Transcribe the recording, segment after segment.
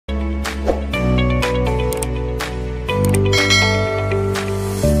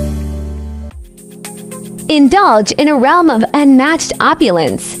Indulge in a realm of unmatched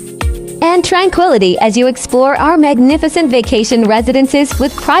opulence and tranquility as you explore our magnificent vacation residences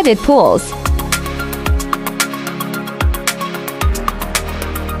with private pools.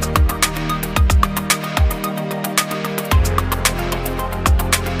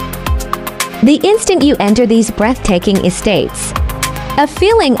 The instant you enter these breathtaking estates, a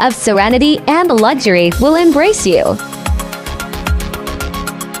feeling of serenity and luxury will embrace you.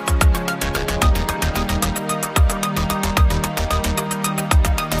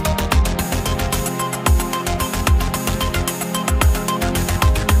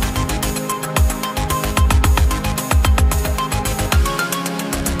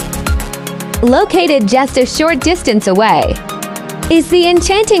 Located just a short distance away is the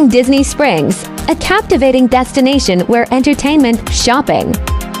enchanting Disney Springs, a captivating destination where entertainment, shopping,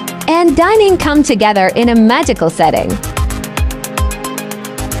 and dining come together in a magical setting.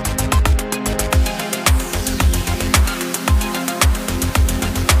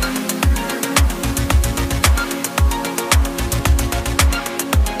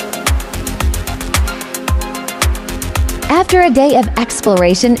 After a day of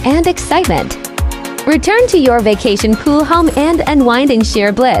exploration and excitement, return to your vacation pool home and unwind in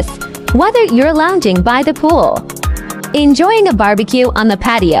sheer bliss. Whether you're lounging by the pool, enjoying a barbecue on the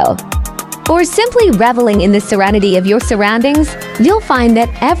patio, or simply reveling in the serenity of your surroundings, you'll find that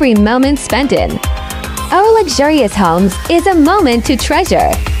every moment spent in our luxurious homes is a moment to treasure.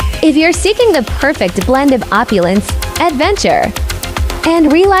 If you're seeking the perfect blend of opulence, adventure,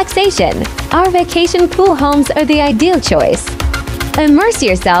 and relaxation, our vacation pool homes are the ideal choice. Immerse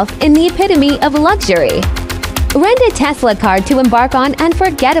yourself in the epitome of luxury. Rent a Tesla car to embark on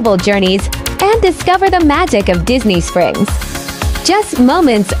unforgettable journeys and discover the magic of Disney Springs. Just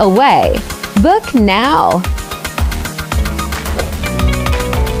moments away. Book now.